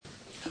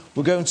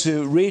We're going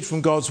to read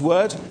from God's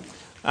Word,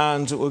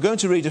 and we're going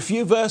to read a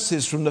few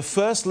verses from the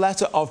first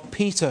letter of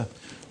Peter,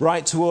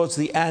 right towards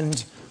the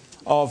end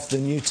of the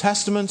New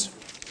Testament.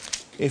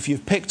 If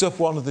you've picked up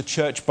one of the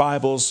church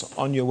Bibles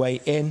on your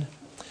way in,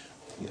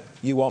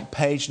 you want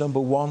page number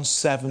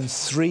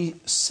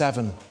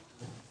 1737.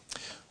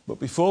 But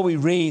before we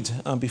read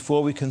and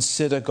before we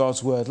consider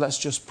God's Word, let's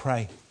just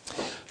pray.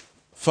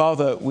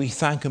 Father, we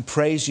thank and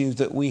praise you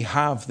that we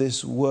have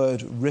this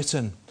Word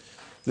written,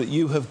 that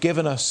you have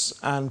given us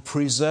and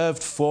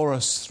preserved for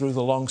us through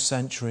the long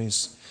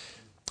centuries.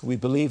 We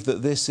believe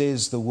that this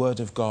is the Word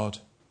of God,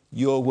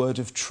 your word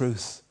of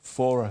truth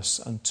for us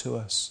and to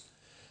us.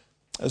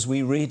 As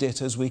we read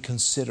it, as we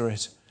consider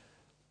it,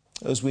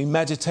 as we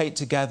meditate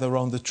together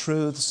on the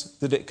truths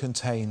that it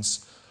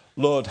contains,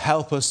 Lord,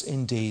 help us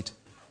indeed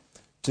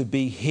to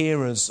be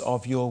hearers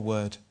of your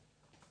word,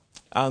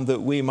 and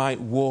that we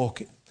might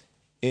walk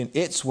in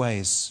its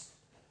ways,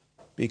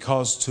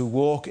 because to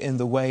walk in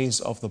the ways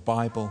of the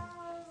Bible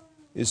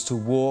is to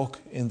walk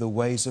in the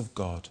ways of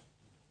God.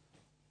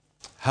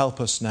 Help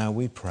us now,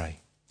 we pray,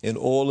 in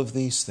all of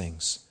these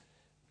things,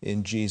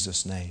 in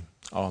Jesus' name.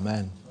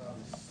 Amen.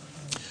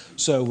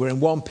 So we're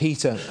in 1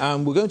 Peter,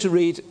 and we're going to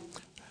read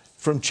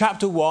from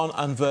chapter 1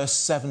 and verse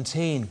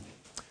 17.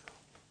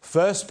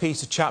 1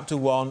 Peter chapter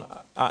 1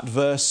 at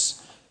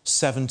verse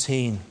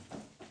 17.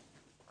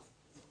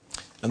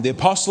 And the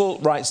apostle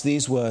writes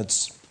these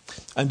words: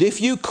 "And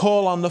if you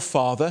call on the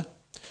Father,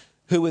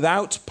 who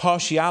without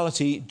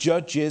partiality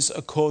judges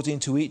according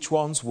to each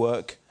one's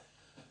work,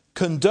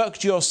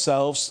 conduct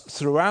yourselves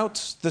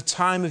throughout the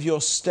time of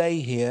your stay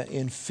here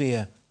in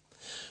fear,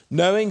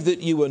 knowing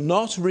that you were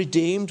not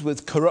redeemed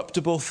with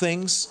corruptible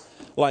things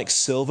like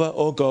silver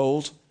or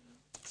gold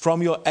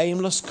from your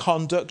aimless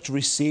conduct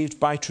received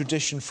by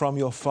tradition from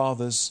your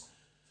fathers,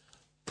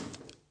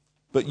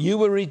 but you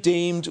were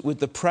redeemed with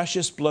the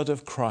precious blood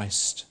of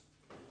Christ,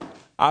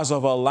 as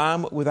of a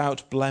lamb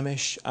without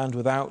blemish and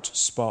without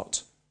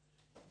spot.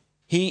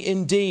 He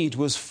indeed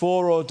was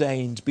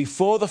foreordained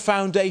before the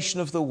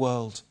foundation of the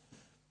world,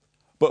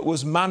 but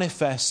was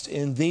manifest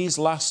in these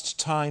last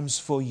times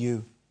for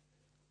you,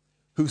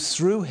 who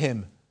through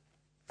him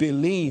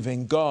believe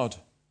in God,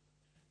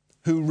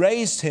 who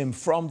raised him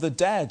from the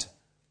dead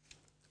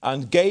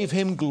and gave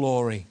him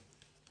glory,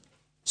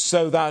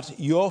 so that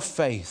your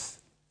faith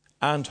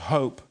and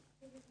hope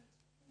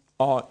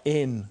are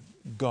in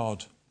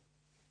God."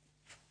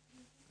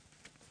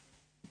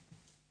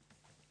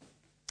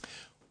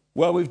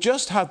 Well, we've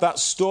just had that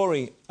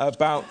story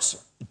about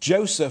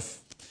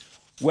Joseph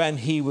when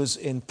he was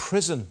in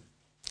prison.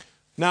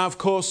 Now, of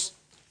course,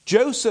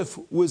 Joseph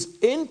was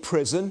in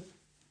prison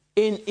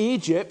in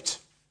Egypt,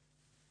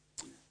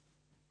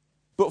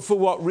 but for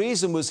what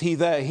reason was he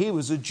there? He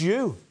was a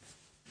Jew.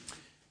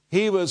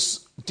 He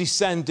was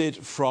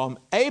descended from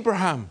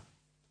Abraham.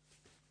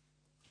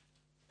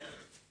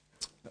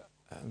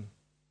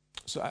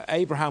 So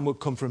Abraham would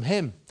come from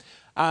him.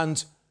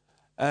 And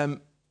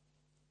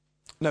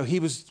he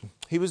was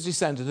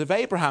descendant of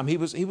Abraham. He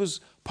was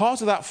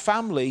part of that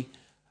family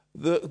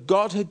that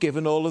God had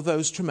given all of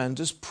those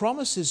tremendous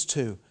promises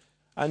to.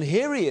 And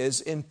here he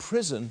is in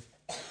prison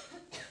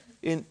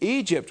in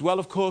Egypt. Well,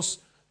 of course,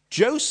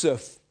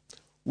 Joseph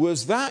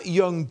was that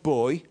young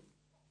boy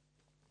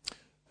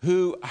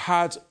who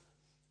had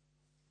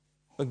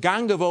a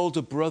gang of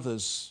older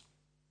brothers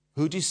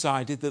who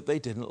decided that they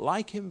didn't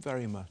like him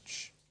very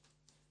much.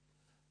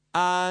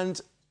 And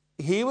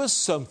he was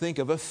something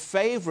of a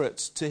favourite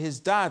to his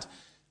dad.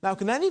 Now,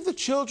 can any of the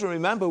children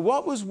remember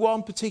what was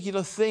one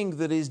particular thing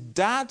that his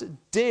dad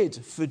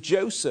did for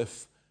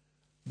Joseph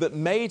that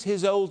made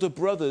his older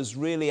brothers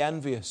really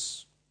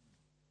envious?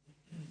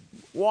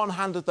 One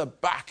hand at the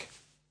back.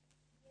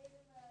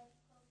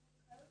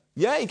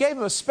 Yeah, he gave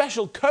him a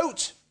special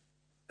coat.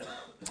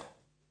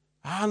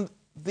 And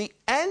the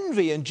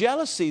envy and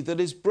jealousy that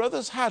his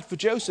brothers had for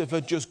Joseph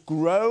had just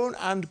grown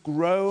and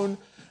grown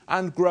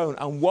and grown.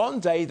 And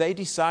one day they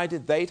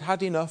decided they'd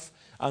had enough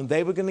and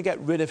they were going to get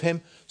rid of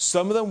him.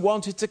 Some of them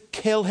wanted to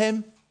kill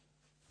him.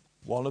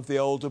 One of the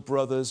older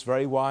brothers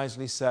very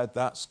wisely said,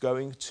 "That's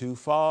going too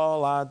far,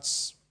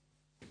 lads."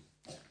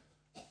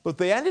 But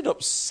they ended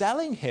up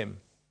selling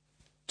him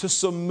to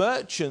some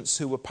merchants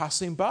who were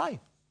passing by.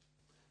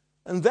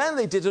 And then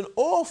they did an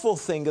awful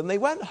thing, and they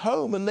went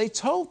home and they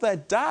told their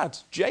dad,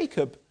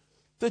 Jacob,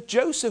 that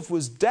Joseph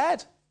was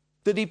dead,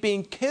 that he'd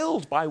been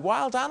killed by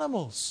wild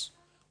animals.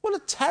 What a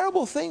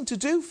terrible thing to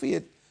do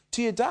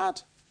to your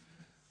dad.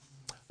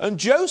 And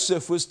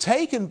Joseph was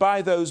taken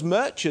by those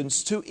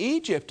merchants to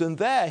Egypt, and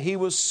there he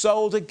was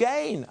sold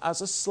again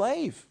as a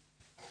slave.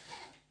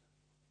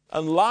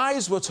 And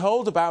lies were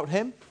told about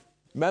him.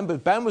 Remember,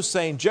 Ben was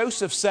saying,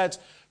 Joseph said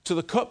to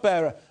the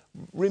cupbearer,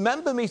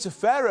 "Remember me to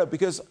Pharaoh,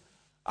 because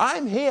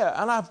I'm here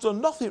and I've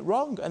done nothing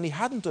wrong." And he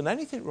hadn't done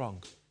anything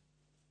wrong.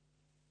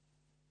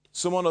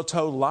 Someone had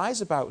told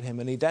lies about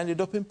him and he'd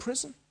ended up in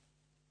prison.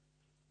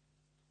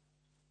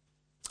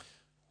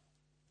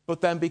 But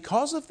then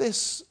because of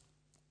this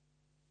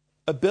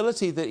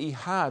ability that he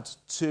had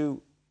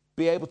to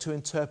be able to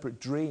interpret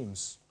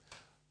dreams,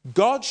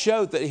 God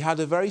showed that he had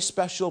a very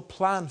special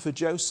plan for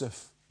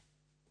Joseph.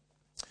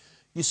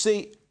 You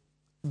see,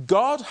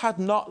 God had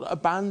not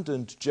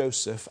abandoned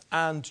Joseph,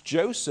 and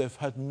Joseph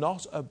had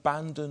not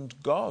abandoned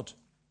God,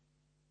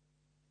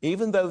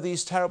 even though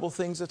these terrible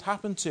things had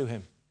happened to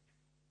him.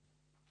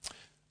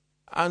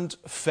 And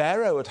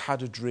Pharaoh had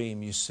had a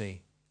dream, you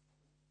see.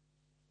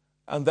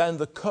 And then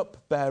the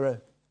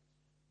cupbearer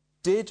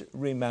did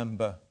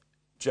remember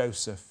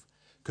Joseph,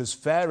 because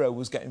Pharaoh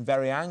was getting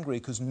very angry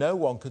because no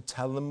one could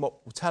tell him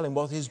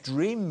what his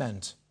dream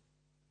meant.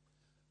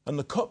 And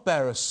the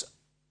cupbearer,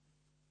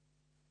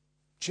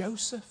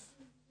 Joseph.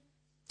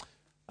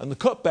 And the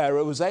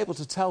cupbearer was able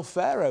to tell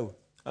Pharaoh,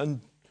 and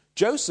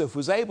Joseph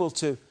was able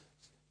to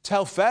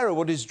tell Pharaoh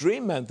what his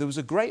dream meant. There was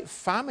a great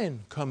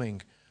famine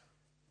coming.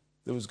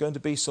 There was going to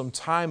be some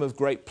time of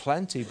great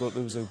plenty, but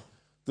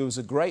there was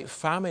a great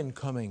famine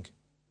coming.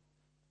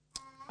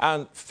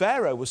 And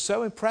Pharaoh was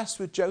so impressed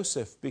with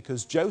Joseph,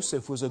 because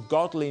Joseph was a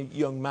godly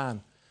young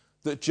man,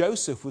 that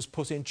Joseph was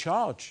put in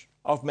charge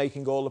of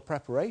making all the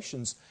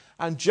preparations.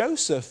 And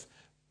Joseph,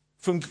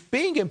 from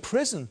being in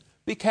prison,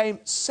 became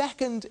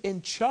second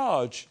in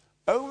charge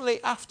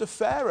only after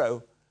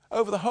Pharaoh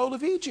over the whole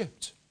of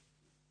Egypt.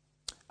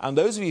 And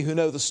those of you who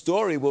know the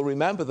story will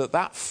remember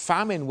that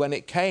famine, when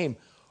it came,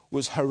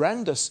 was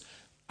horrendous.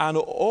 And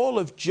all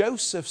of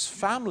Joseph's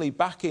family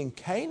back in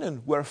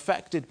Canaan were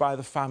affected by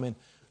the famine.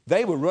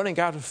 They were running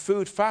out of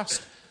food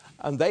fast,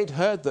 and they'd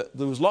heard that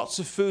there was lots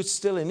of food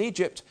still in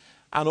Egypt.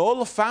 And all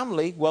the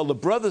family, well, the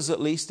brothers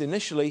at least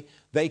initially,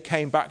 they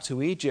came back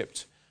to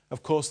Egypt.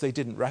 Of course, they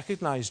didn't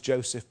recognize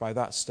Joseph by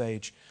that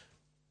stage.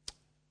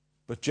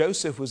 But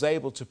Joseph was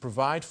able to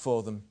provide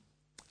for them.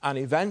 And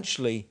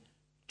eventually,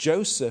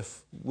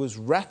 Joseph was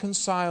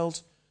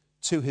reconciled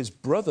to his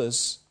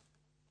brothers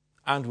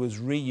and was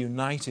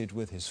reunited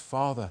with his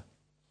father.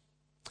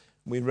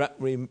 We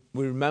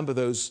remember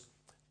those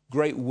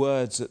great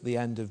words at the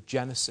end of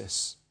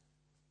Genesis,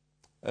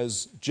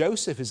 as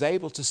Joseph is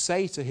able to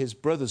say to his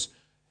brothers,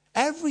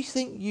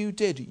 everything you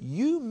did,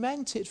 you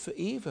meant it for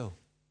evil.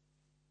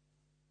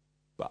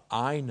 But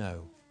I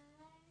know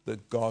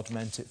that God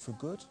meant it for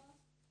good.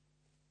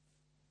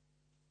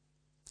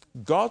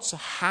 God's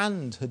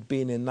hand had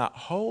been in that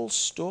whole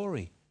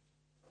story.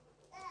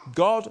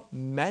 God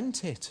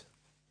meant it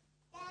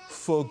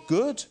for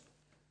good.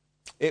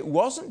 It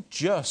wasn't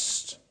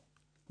just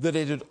that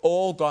it had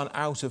all gone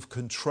out of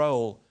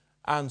control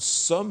and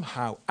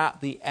somehow at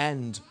the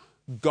end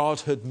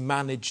God had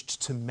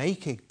managed to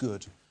make it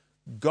good.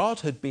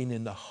 God had been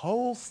in the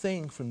whole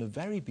thing from the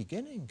very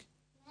beginning.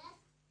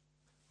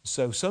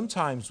 So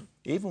sometimes,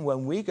 even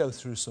when we go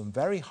through some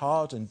very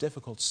hard and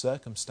difficult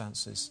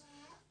circumstances,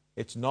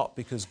 it's not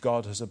because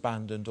God has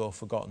abandoned or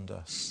forgotten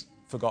us.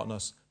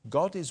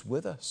 God is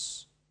with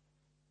us.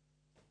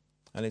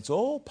 And it's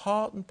all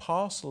part and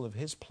parcel of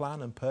his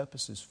plan and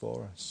purposes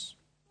for us.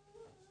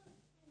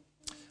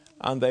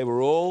 And they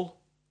were all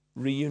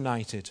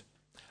reunited.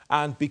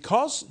 And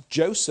because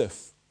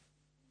Joseph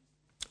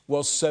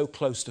was so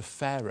close to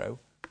Pharaoh,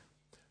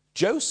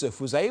 Joseph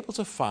was able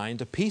to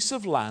find a piece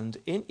of land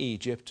in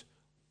Egypt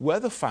where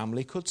the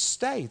family could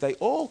stay. They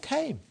all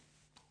came.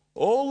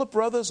 All the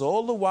brothers,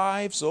 all the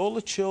wives, all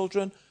the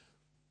children,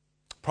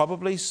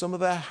 probably some of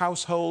their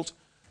household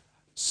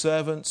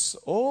servants,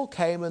 all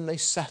came and they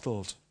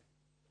settled.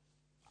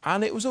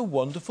 And it was a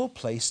wonderful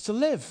place to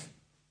live.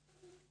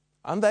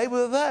 And they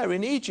were there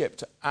in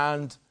Egypt,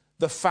 and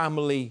the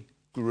family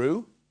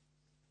grew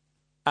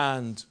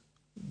and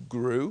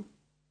grew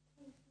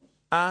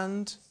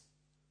and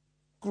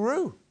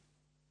grew.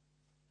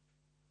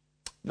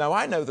 Now,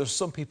 I know there's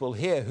some people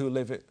here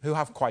who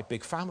have quite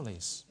big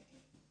families.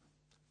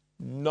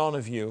 None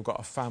of you have got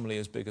a family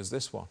as big as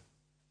this one.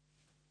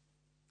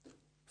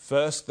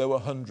 First, there were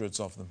hundreds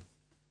of them.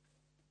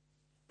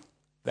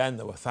 Then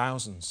there were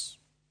thousands.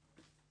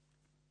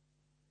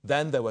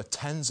 Then there were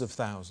tens of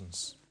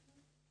thousands.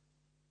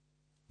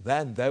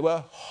 Then there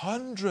were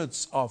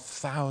hundreds of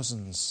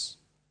thousands.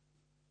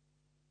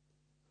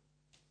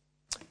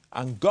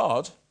 And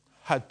God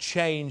had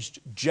changed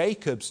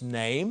Jacob's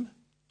name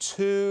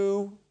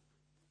to,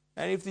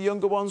 any of the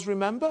younger ones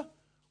remember?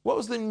 What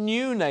was the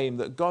new name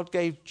that God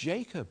gave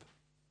Jacob?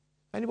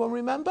 Anyone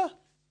remember?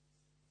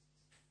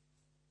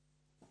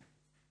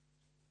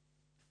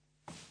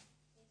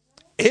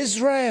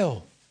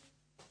 Israel.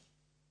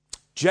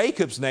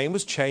 Jacob's name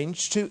was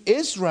changed to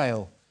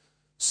Israel.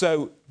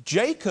 So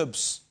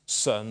Jacob's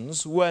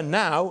sons were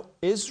now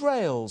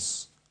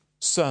Israel's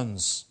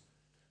sons.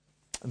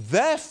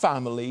 Their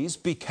families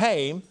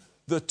became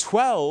the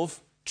 12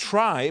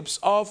 tribes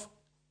of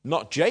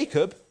not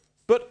Jacob,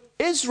 but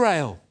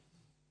Israel.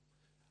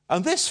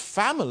 And this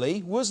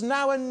family was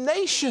now a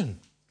nation.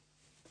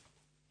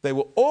 They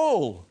were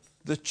all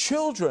the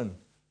children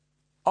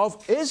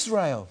of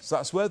Israel. So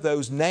that's where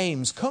those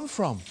names come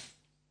from.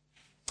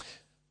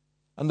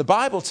 And the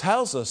Bible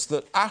tells us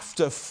that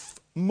after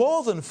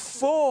more than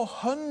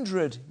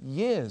 400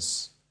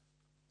 years,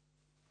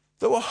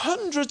 there were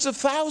hundreds of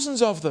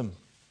thousands of them.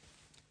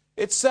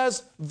 It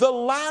says the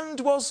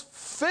land was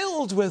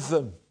filled with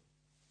them.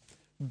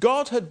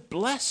 God had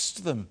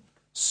blessed them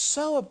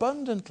so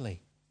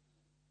abundantly.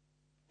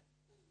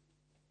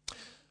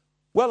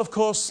 Well, of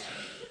course,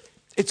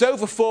 it's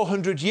over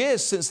 400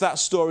 years since that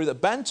story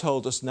that Ben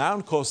told us now.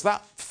 And of course,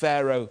 that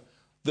Pharaoh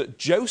that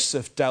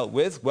Joseph dealt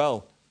with,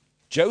 well,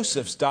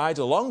 Joseph's died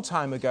a long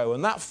time ago,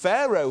 and that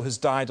Pharaoh has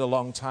died a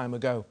long time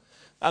ago.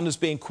 And there's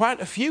been quite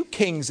a few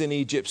kings in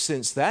Egypt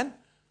since then.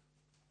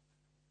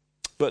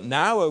 But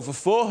now, over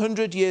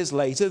 400 years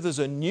later, there's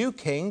a new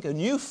king, a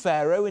new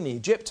Pharaoh in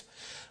Egypt,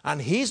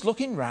 and he's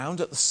looking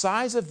round at the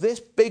size of this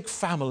big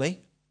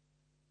family,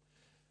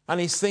 and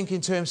he's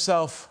thinking to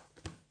himself,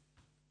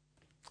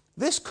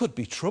 this could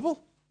be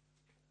trouble.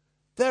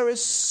 There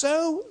is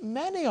so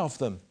many of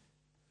them.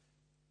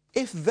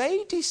 If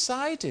they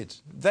decided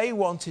they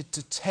wanted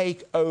to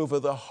take over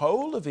the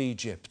whole of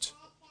Egypt,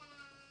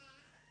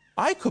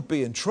 I could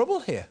be in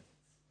trouble here.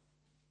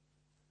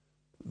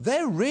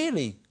 They're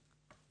really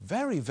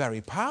very,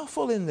 very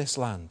powerful in this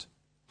land.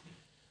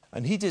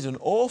 And he did an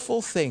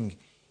awful thing.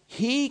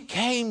 He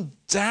came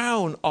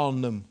down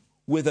on them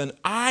with an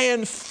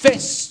iron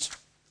fist,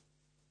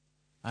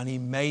 and he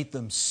made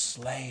them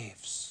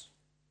slaves.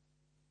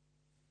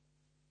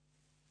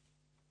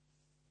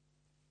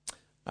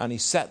 And he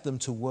set them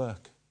to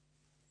work.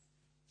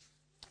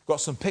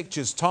 Got some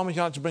pictures. Tom, would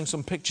you like to bring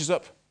some pictures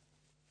up?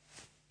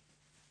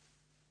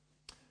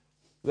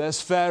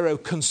 There's Pharaoh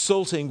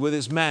consulting with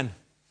his men.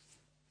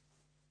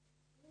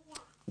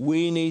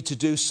 We need to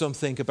do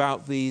something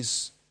about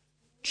these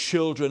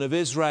children of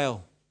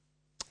Israel.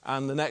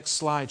 And the next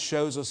slide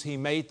shows us he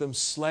made them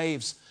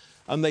slaves.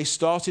 And they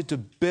started to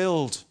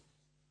build.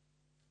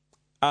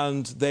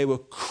 And they were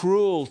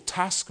cruel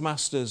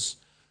taskmasters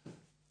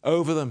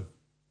over them.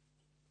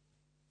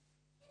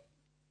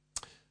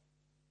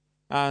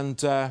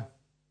 And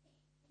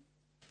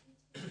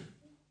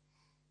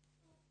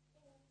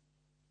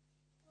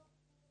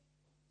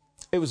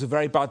it was a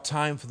very bad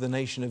time for the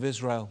nation of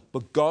Israel.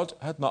 But God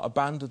had not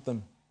abandoned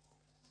them.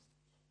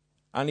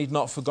 And he'd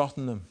not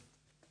forgotten them.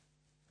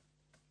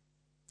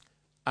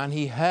 And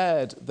he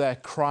heard their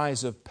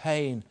cries of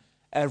pain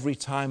every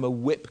time a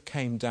whip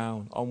came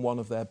down on one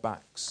of their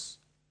backs.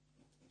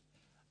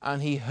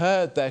 And he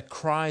heard their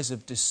cries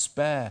of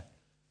despair.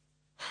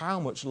 How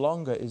much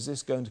longer is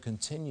this going to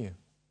continue?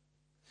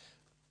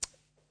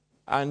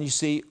 And you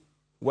see,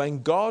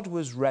 when God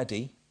was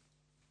ready,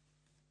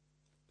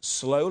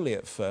 slowly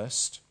at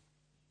first,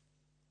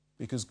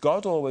 because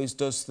God always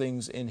does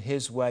things in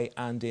his way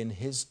and in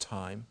his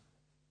time,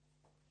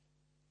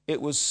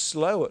 it was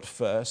slow at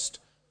first,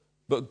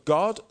 but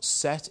God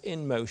set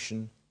in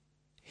motion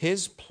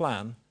his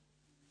plan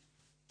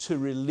to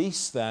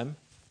release them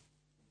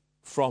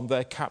from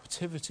their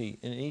captivity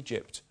in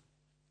Egypt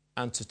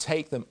and to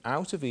take them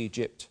out of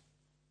Egypt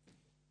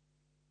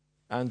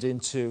and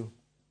into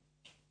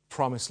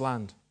Promised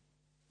Land.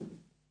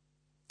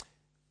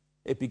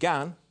 It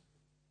began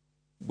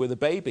with a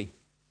baby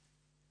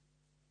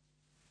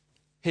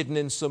hidden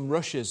in some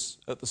rushes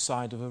at the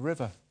side of a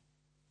river.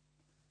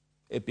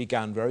 It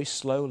began very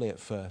slowly at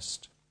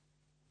first.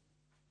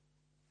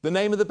 The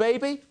name of the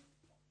baby?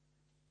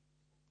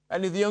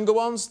 Any of the younger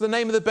ones? The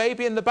name of the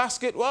baby in the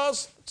basket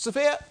was?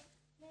 Sophia?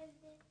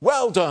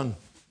 Well done.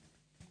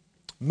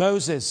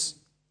 Moses.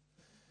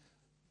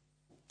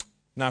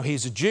 Now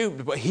he's a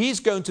Jew, but he's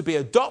going to be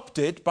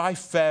adopted by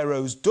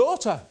Pharaoh's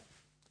daughter.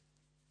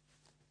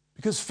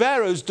 Because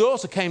Pharaoh's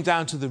daughter came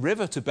down to the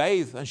river to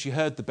bathe and she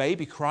heard the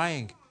baby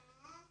crying.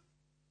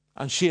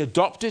 And she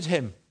adopted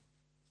him.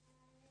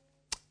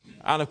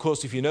 And of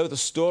course, if you know the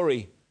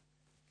story,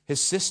 his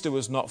sister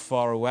was not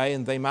far away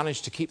and they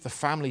managed to keep the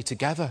family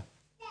together,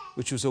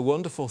 which was a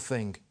wonderful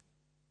thing.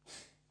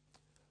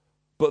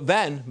 But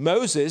then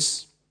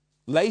Moses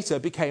later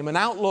became an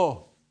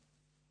outlaw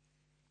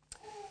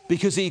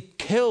because he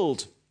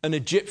killed an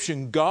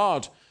Egyptian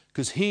guard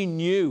because he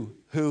knew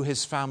who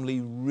his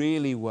family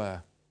really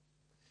were.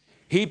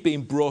 He'd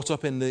been brought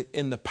up in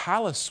the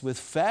palace with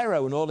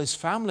Pharaoh and all his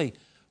family,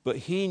 but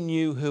he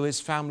knew who his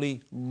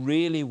family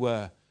really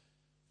were.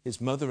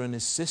 His mother and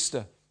his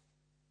sister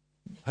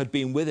had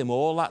been with him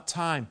all that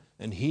time,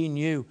 and he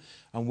knew.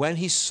 And when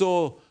he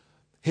saw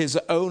his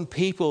own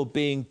people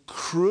being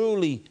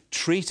cruelly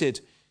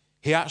treated,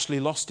 he actually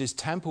lost his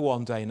temper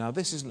one day. Now,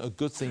 this isn't a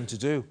good thing to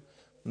do,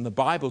 and the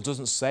Bible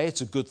doesn't say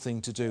it's a good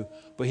thing to do,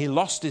 but he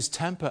lost his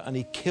temper and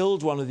he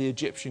killed one of the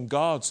Egyptian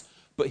guards,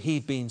 but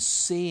he'd been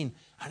seen,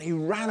 and he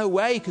ran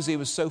away because he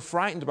was so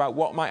frightened about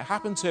what might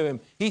happen to him.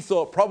 He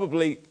thought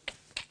probably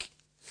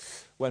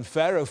when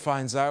Pharaoh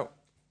finds out.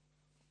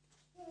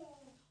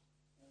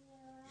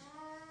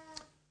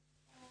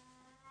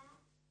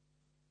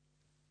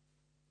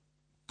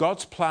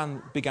 God's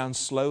plan began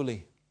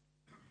slowly.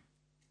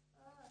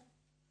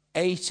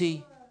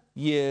 80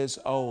 years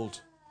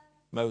old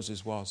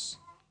Moses was,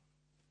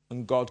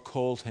 and God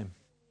called him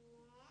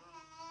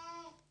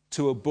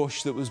to a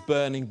bush that was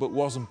burning but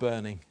wasn't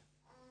burning.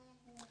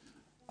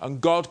 And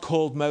God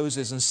called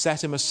Moses and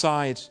set him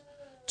aside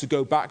to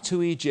go back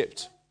to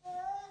Egypt.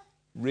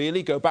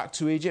 Really? Go back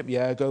to Egypt?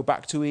 Yeah, go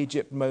back to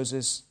Egypt,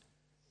 Moses.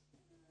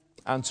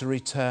 And to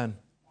return.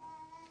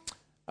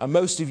 And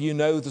most of you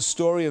know the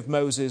story of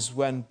Moses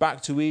when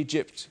back to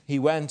Egypt he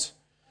went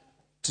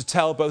to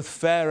tell both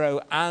Pharaoh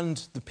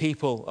and the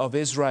people of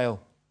Israel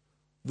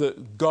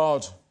that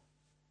God,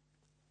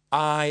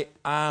 I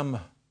am,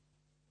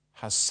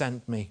 has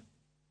sent me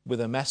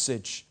with a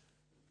message.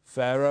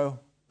 Pharaoh,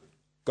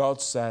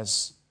 God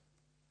says,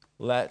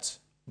 let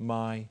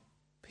my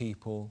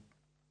people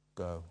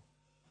go.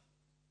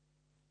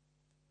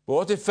 But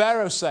what did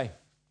Pharaoh say?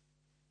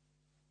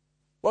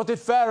 What did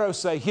Pharaoh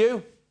say,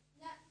 Hugh?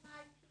 Let my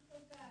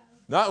people go.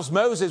 That was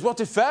Moses. What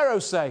did Pharaoh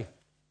say?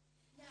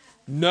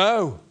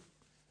 No.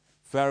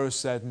 Pharaoh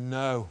said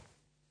no.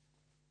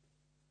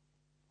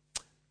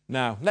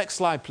 Now, next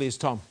slide, please,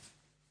 Tom.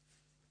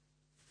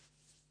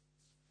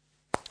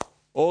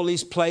 All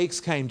these plagues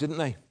came, didn't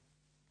they?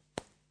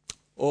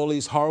 All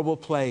these horrible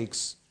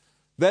plagues.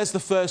 There's the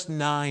first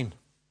 9.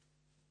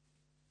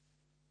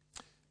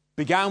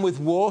 Began with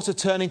water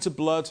turning to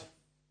blood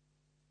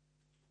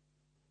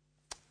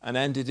and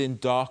ended in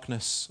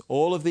darkness.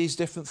 All of these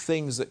different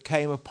things that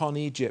came upon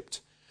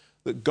Egypt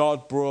that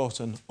God brought,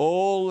 and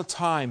all the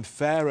time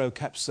Pharaoh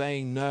kept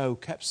saying no,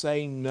 kept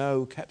saying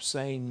no, kept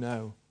saying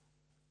no.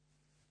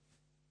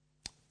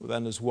 But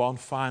then there's one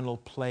final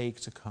plague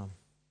to come.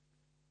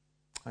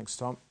 Thanks,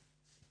 Tom.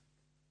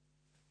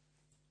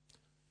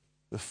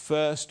 The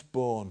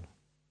firstborn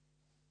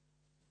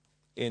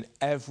in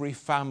every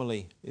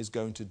family is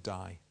going to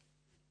die.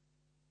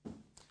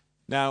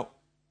 Now,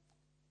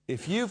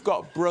 if you've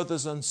got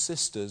brothers and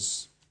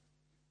sisters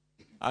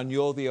and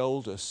you're the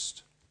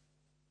oldest,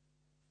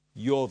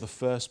 you're the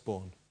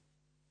firstborn.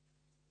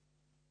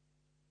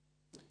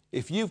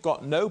 If you've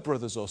got no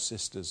brothers or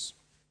sisters,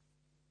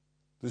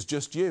 there's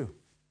just you.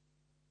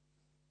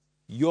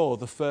 You're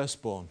the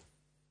firstborn.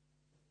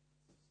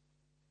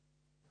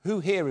 Who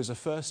here is a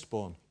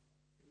firstborn?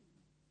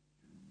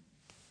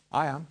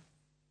 I am.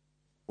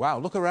 Wow,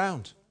 look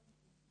around.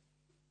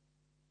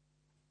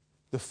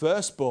 The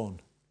firstborn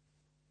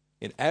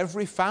in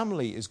every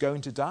family is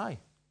going to die.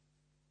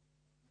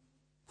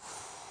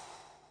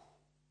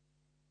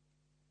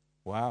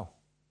 Wow.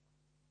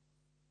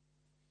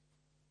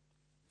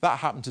 If that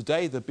happened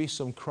today, there'd be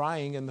some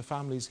crying in the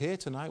families here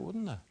tonight,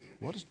 wouldn't there?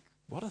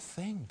 What a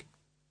thing.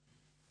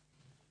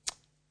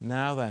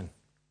 Now then.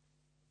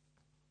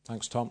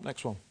 Thanks, Tom.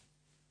 Next one.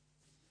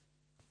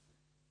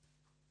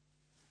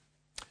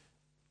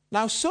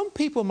 Now, some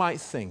people might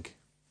think,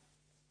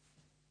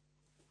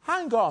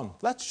 hang on,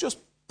 let's just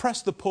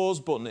press the pause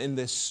button in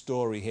this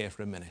story here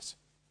for a minute.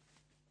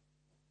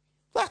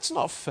 That's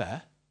not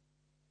fair.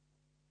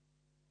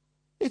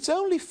 It's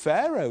only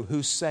Pharaoh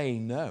who's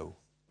saying no.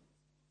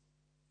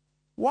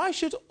 Why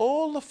should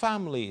all the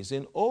families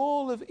in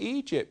all of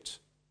Egypt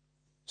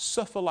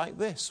suffer like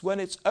this when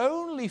it's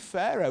only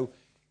Pharaoh?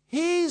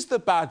 He's the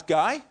bad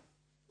guy.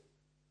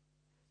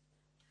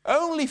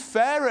 Only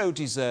Pharaoh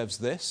deserves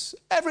this.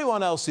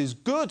 Everyone else is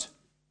good.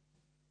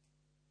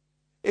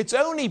 It's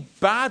only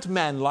bad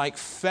men like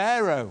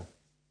Pharaoh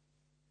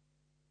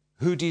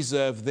who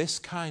deserve this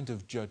kind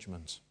of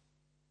judgment.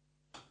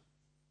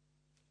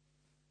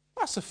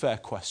 That's a fair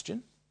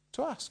question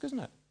to ask, isn't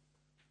it?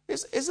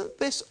 Isn't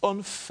this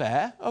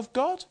unfair of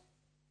God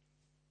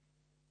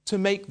to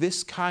make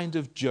this kind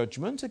of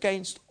judgment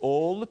against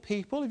all the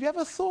people? Have you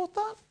ever thought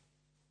that?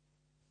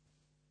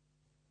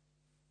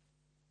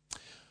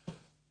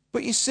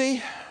 But you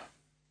see,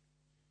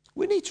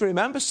 we need to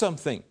remember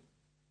something.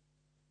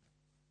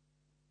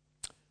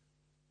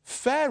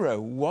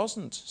 Pharaoh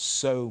wasn't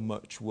so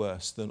much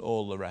worse than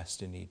all the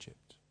rest in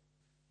Egypt.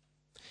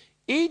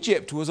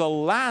 Egypt was a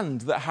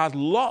land that had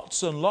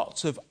lots and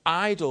lots of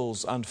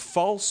idols and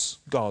false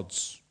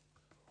gods,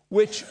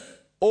 which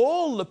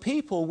all the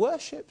people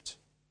worshipped.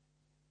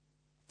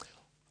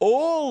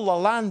 All the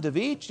land of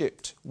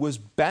Egypt was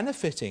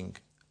benefiting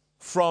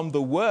from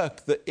the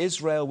work that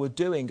Israel were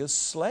doing as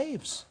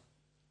slaves.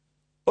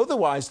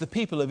 Otherwise, the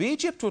people of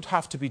Egypt would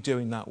have to be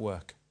doing that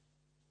work.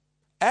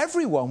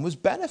 Everyone was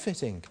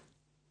benefiting.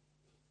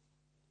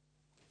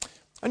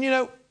 And you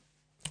know,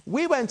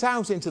 we went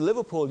out into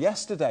Liverpool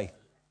yesterday,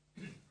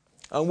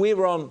 and we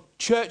were on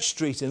Church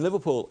Street in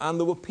Liverpool, and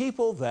there were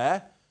people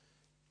there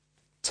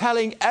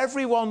telling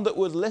everyone that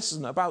would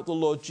listen about the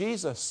Lord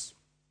Jesus,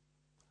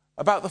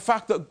 about the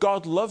fact that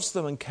God loves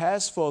them and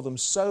cares for them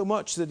so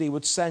much that he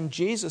would send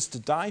Jesus to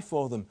die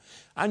for them.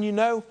 And you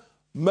know,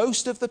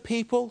 most of the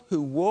people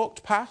who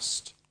walked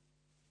past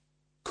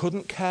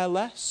couldn't care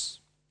less.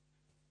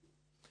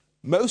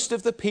 Most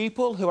of the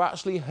people who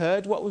actually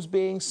heard what was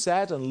being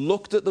said and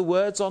looked at the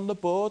words on the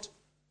board,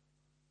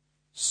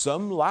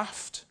 some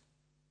laughed.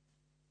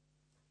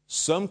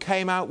 Some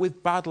came out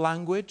with bad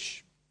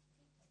language.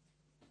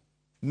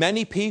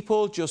 Many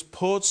people just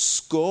poured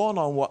scorn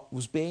on what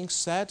was being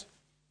said.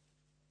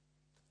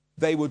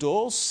 They would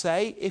all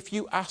say, if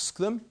you ask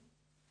them,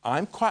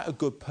 I'm quite a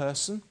good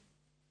person.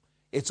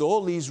 It's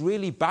all these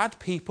really bad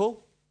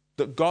people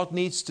that God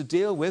needs to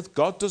deal with.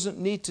 God doesn't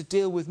need to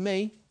deal with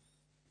me.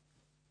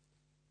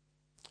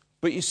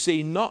 But you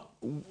see,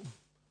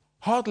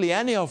 hardly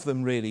any of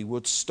them really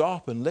would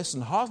stop and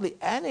listen. Hardly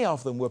any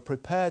of them were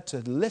prepared to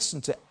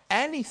listen to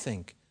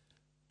anything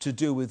to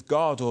do with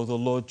God or the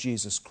Lord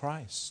Jesus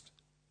Christ.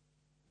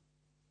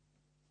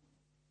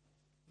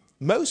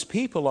 Most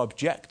people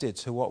objected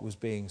to what was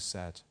being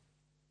said.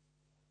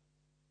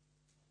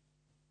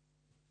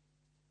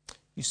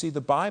 You see,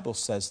 the Bible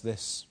says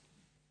this: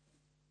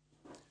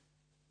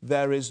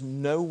 there is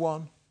no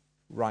one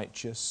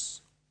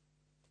righteous,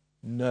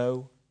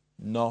 no,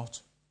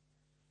 not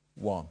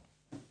one.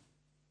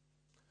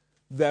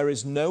 There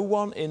is no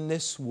one in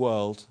this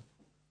world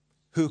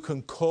who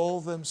can call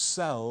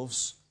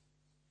themselves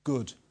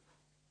good.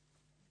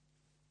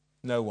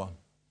 No one.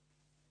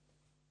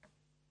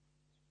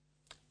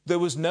 There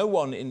was no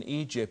one in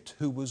Egypt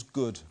who was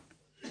good.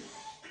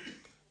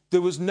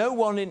 There was no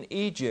one in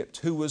Egypt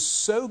who was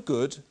so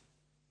good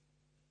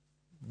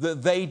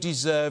that they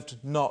deserved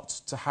not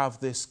to have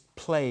this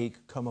plague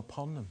come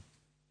upon them.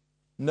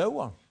 No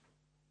one.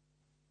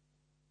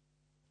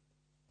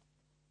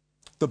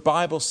 The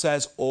Bible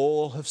says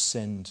all have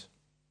sinned.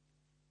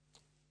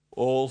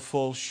 All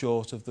fall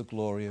short of the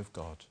glory of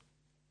God.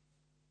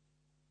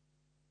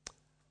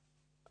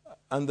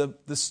 And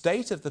the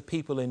state of the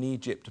people in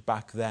Egypt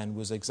back then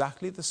was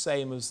exactly the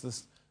same as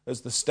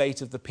the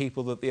state of the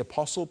people that the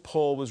Apostle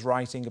Paul was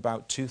writing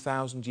about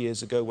 2,000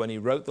 years ago when he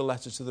wrote the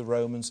letter to the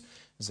Romans.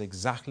 Is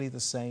exactly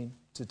the same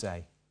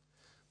today.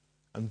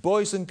 And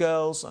boys and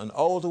girls and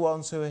older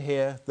ones who are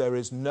here, there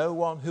is no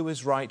one who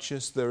is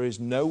righteous, there is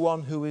no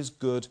one who is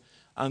good,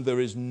 and there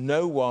is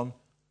no one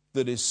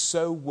that is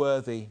so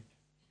worthy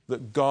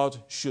that God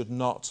should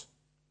not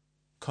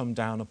come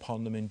down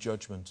upon them in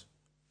judgment,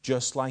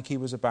 just like he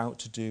was about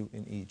to do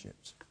in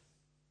Egypt.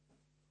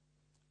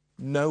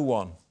 No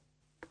one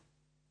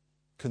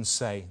can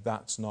say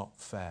that's not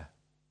fair.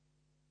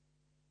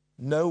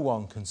 No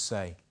one can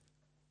say,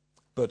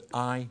 but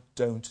I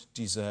don't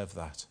deserve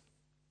that.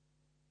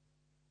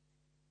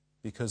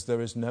 Because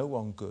there is no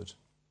one good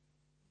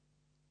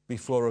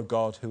before a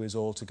God who is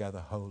altogether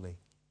holy,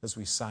 as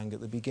we sang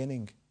at the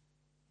beginning.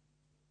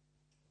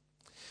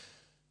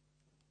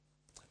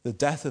 The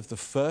death of the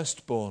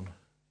firstborn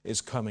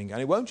is coming.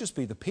 And it won't just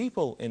be the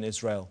people in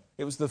Israel.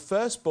 It was the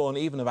firstborn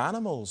even of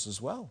animals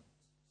as well.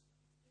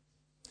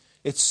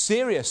 It's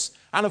serious.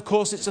 And of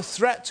course it's a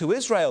threat to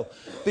Israel,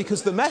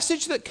 because the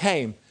message that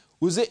came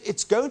was that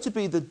it's going to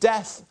be the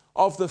death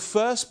of the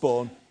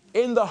firstborn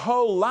in the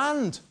whole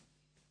land.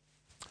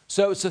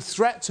 So it's a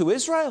threat to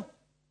Israel,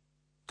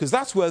 because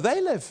that's where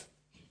they live.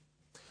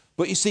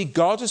 But you see,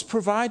 God has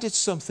provided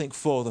something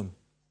for them.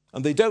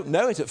 And they don't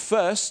know it at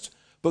first,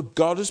 but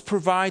God has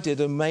provided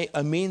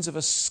a means of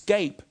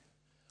escape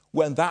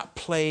when that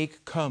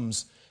plague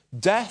comes.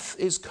 Death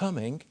is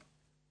coming,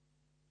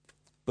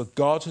 but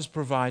God has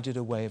provided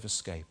a way of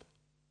escape.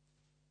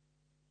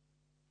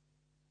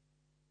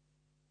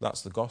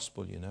 That's the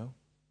gospel, you know.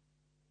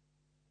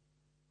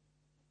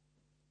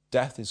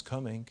 Death is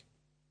coming,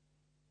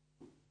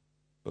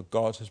 but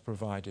God has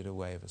provided a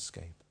way of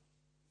escape.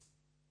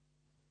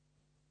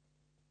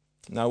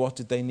 Now, what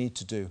did they need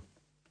to do?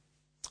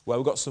 Well,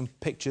 we've got some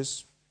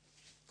pictures.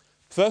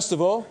 First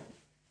of all,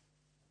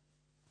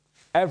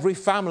 every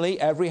family,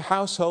 every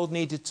household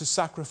needed to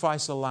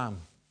sacrifice a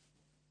lamb.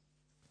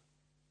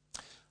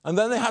 And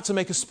then they had to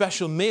make a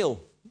special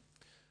meal.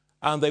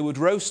 And they would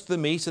roast the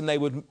meat, and they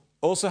would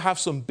also have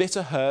some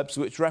bitter herbs,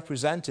 which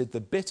represented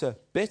the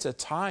bitter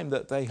time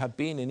that they had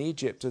been in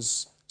Egypt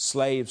as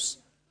slaves.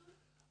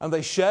 And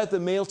they shared the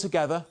meal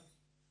together.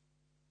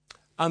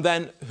 And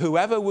then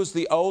whoever was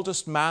the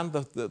oldest man,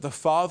 the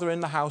father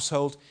in the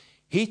household,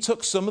 he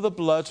took some of the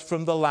blood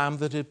from the lamb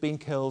that had been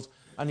killed,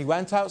 and he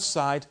went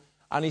outside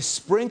and he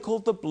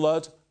sprinkled the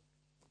blood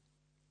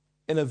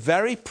in a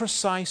very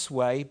precise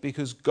way,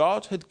 because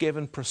God had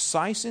given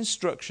precise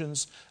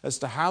instructions as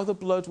to how the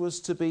blood was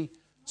to be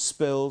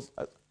spilled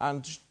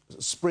and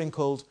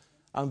sprinkled.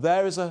 And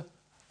there is a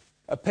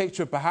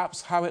picture of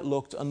perhaps how it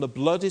looked, and the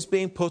blood is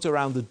being put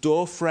around the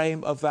door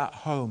frame of that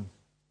home.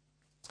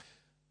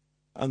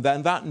 And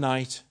then that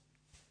night,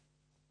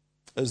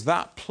 as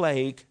that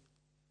plague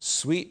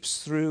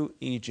sweeps through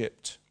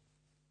Egypt,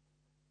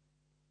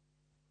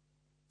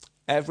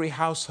 every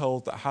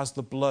household that has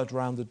the blood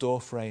around the door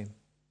frame,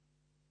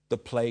 the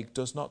plague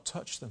does not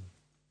touch them.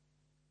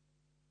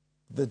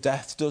 The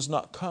death does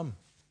not come.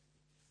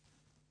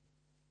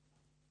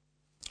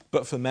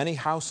 But for many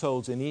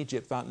households in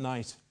Egypt that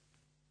night,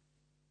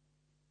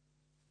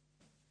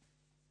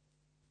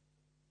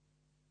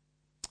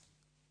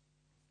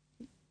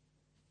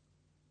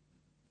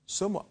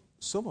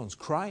 someone's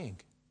crying.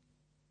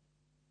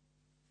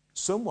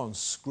 Someone's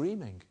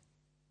screaming.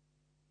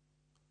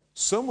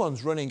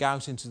 Someone's running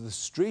out into the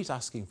street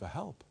asking for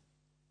help.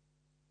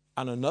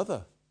 And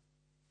another,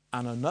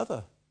 and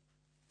another,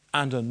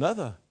 and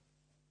another,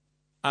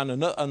 and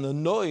another. And the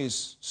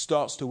noise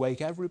starts to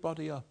wake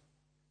everybody up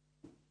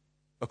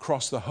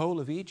across the whole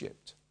of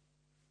Egypt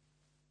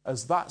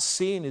as that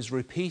scene is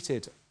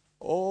repeated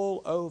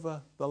all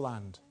over the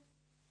land.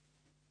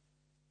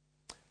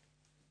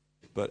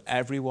 But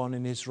everyone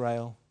in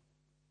Israel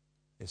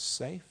is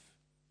safe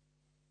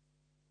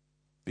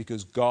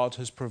because God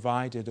has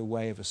provided a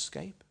way of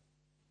escape.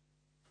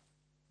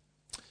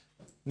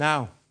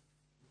 Now,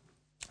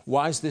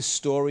 why is this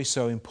story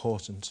so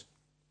important?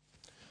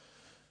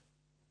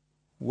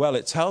 Well,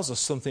 it tells us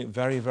something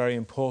very, very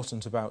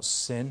important about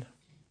sin.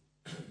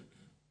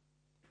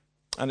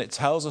 And it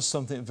tells us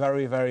something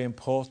very, very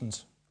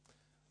important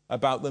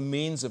about the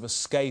means of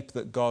escape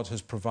that God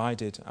has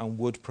provided and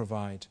would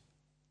provide.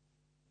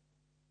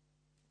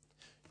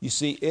 You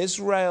see,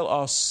 Israel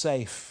are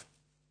safe,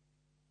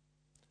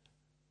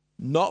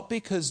 not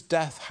because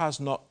death has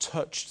not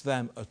touched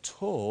them at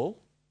all,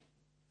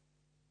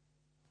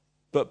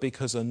 but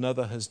because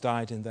another has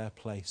died in their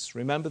place.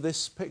 Remember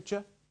this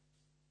picture?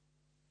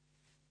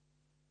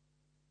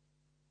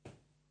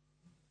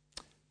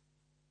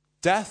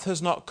 Death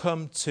has not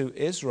come to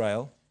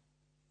Israel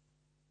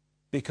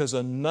because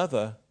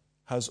another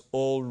has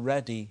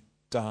already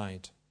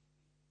died.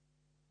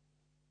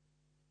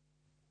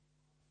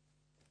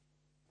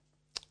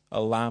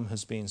 A lamb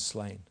has been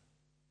slain.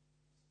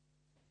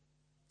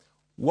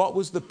 What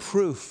was the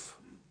proof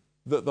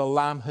that the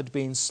lamb had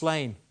been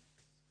slain?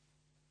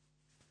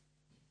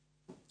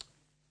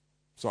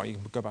 Sorry, you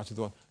can go back to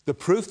the one. The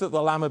proof that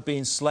the lamb had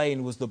been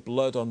slain was the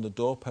blood on the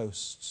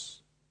doorposts.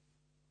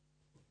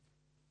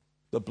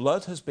 The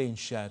blood has been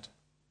shed.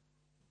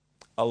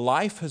 A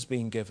life has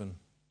been given.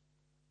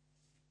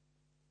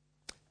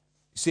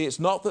 See, it's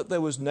not that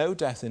there was no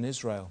death in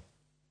Israel,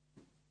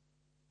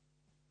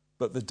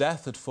 but the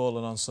death had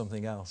fallen on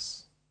something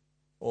else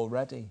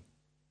already.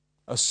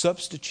 A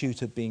substitute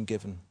had been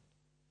given.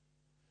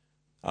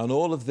 And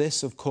all of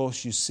this, of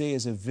course, you see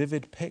is a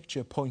vivid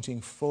picture pointing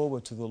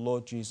forward to the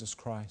Lord Jesus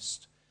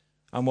Christ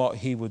and what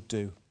he would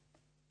do.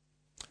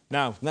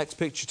 Now, next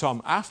picture,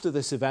 Tom. After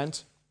this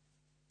event,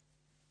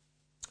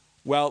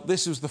 well,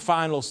 this was the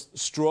final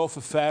straw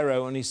for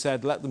Pharaoh, and he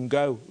said, let them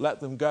go,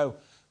 let them go.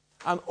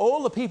 And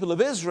all the people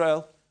of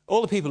Israel,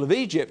 all the people of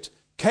Egypt,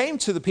 came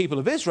to the people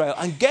of Israel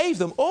and gave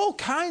them all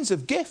kinds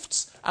of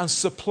gifts and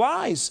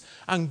supplies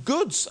and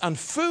goods and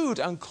food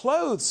and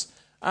clothes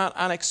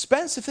and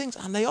expensive things,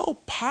 and they all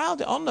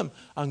piled it on them.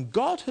 And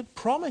God had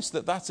promised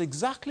that that's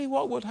exactly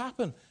what would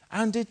happen,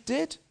 and it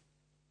did.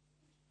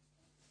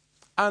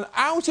 And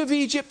out of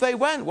Egypt they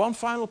went. One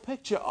final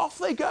picture. Off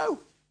they go.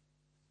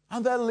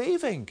 And they're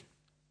leaving.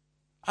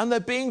 And they're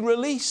being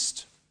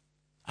released.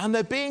 And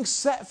they're being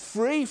set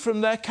free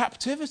from their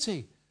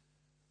captivity.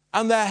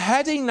 And they're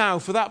heading now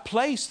for that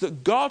place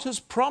that God has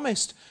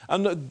promised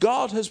and that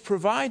God has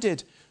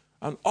provided.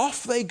 And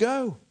off they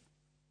go.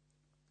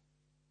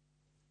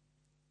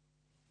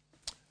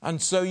 And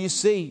so you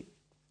see,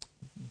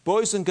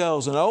 boys and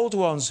girls and older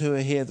ones who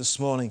are here this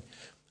morning,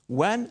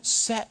 when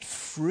set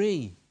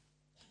free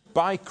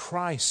by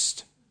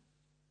Christ,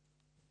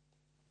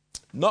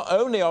 not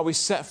only are we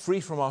set free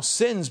from our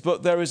sins,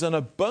 but there is an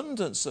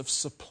abundance of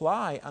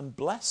supply and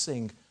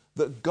blessing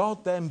that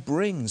God then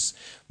brings.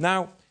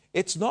 Now,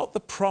 it's not the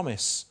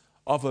promise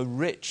of a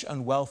rich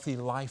and wealthy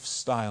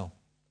lifestyle.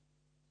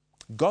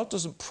 God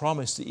doesn't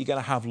promise that you're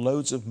going to have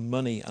loads of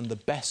money and the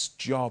best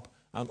job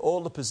and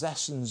all the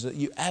possessions that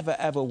you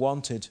ever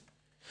wanted.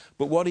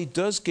 But what he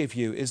does give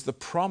you is the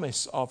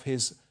promise of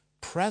his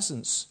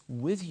presence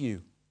with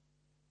you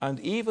and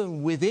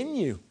even within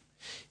you.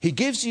 He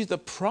gives you the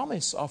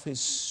promise of his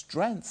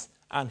strength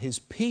and his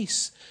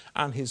peace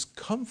and his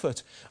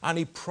comfort. And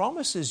he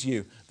promises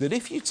you that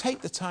if you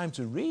take the time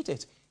to read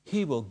it,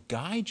 he will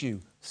guide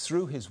you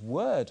through his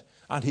word,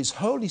 and his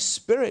Holy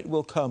Spirit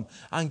will come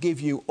and give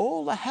you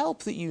all the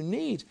help that you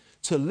need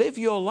to live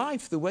your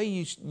life the way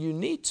you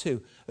need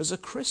to as a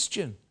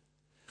Christian.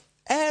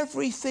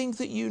 Everything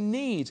that you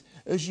need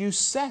as you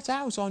set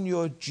out on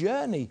your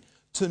journey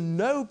to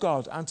know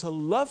God and to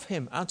love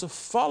him and to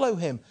follow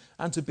him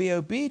and to be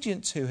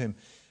obedient to him.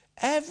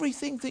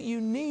 Everything that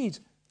you need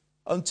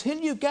until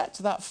you get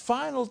to that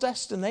final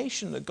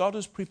destination that God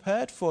has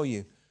prepared for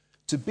you,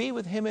 to be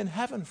with him in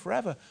heaven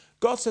forever.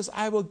 God says,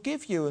 I will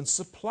give you and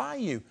supply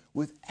you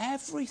with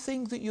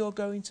everything that you're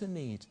going to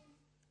need.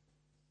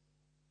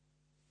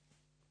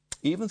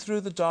 Even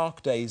through the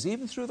dark days,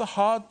 even through the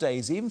hard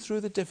days, even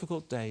through the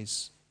difficult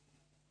days.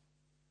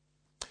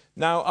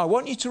 Now, I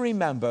want you to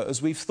remember,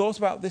 as we've thought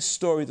about this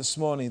story this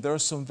morning, there are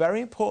some very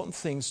important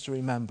things to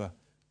remember.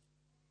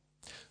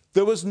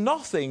 There was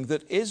nothing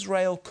that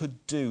Israel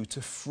could do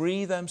to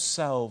free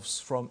themselves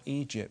from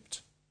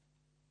Egypt.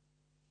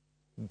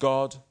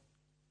 God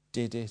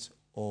did it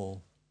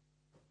all.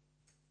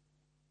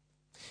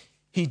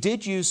 He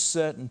did use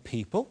certain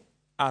people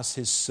as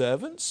his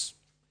servants.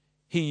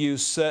 He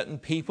used certain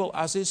people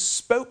as his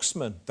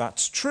spokesman.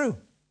 That's true.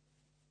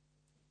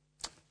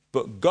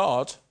 But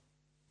God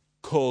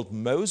called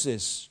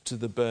Moses to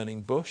the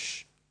burning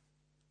bush.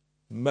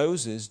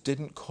 Moses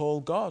didn't call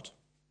God.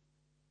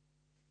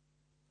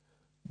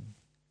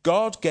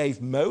 God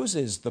gave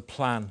Moses the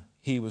plan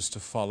he was to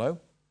follow.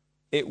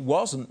 It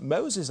wasn't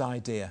Moses'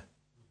 idea.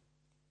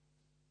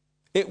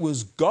 It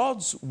was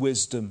God's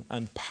wisdom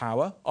and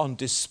power on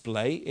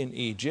display in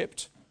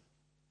Egypt,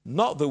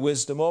 not the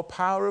wisdom or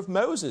power of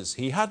Moses.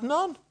 He had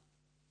none.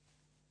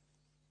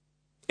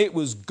 It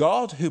was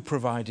God who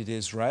provided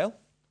Israel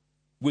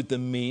with the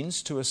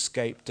means to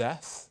escape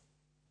death.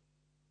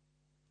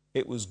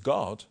 It was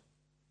God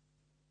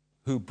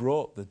who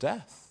brought the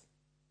death,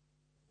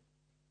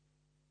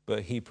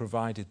 but he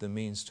provided the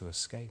means to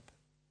escape.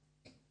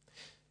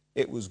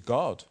 It was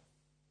God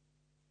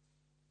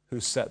who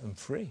set them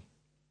free.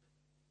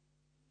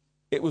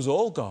 It was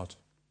all God,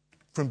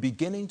 from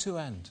beginning to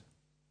end.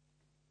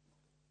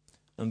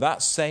 And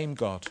that same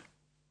God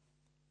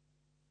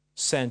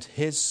sent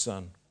his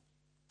Son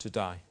to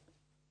die.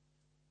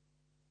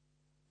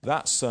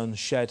 That Son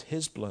shed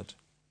his blood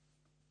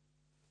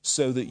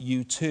so that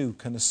you too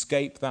can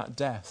escape that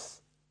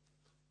death,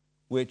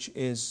 which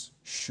is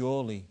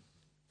surely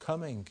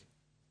coming.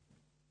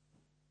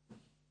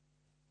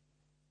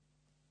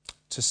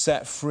 To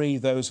set free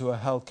those who are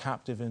held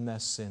captive in their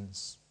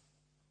sins.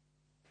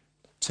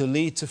 To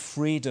lead to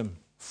freedom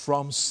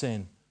from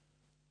sin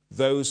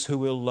those who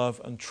will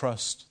love and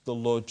trust the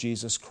Lord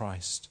Jesus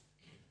Christ.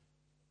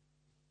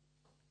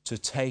 To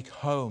take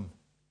home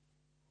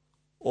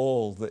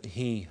all that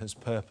he has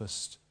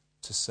purposed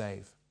to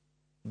save.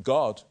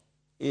 God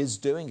is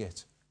doing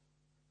it.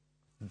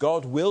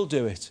 God will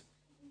do it.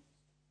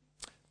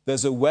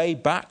 There's a way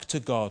back to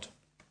God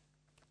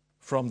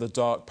from the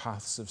dark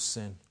paths of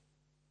sin.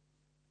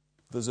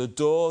 There's a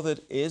door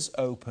that is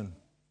open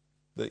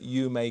that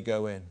you may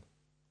go in.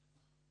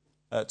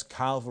 At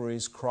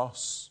Calvary's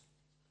cross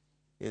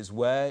is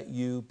where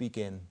you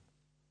begin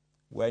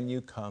when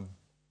you come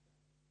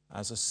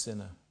as a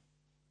sinner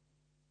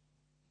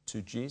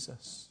to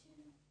Jesus.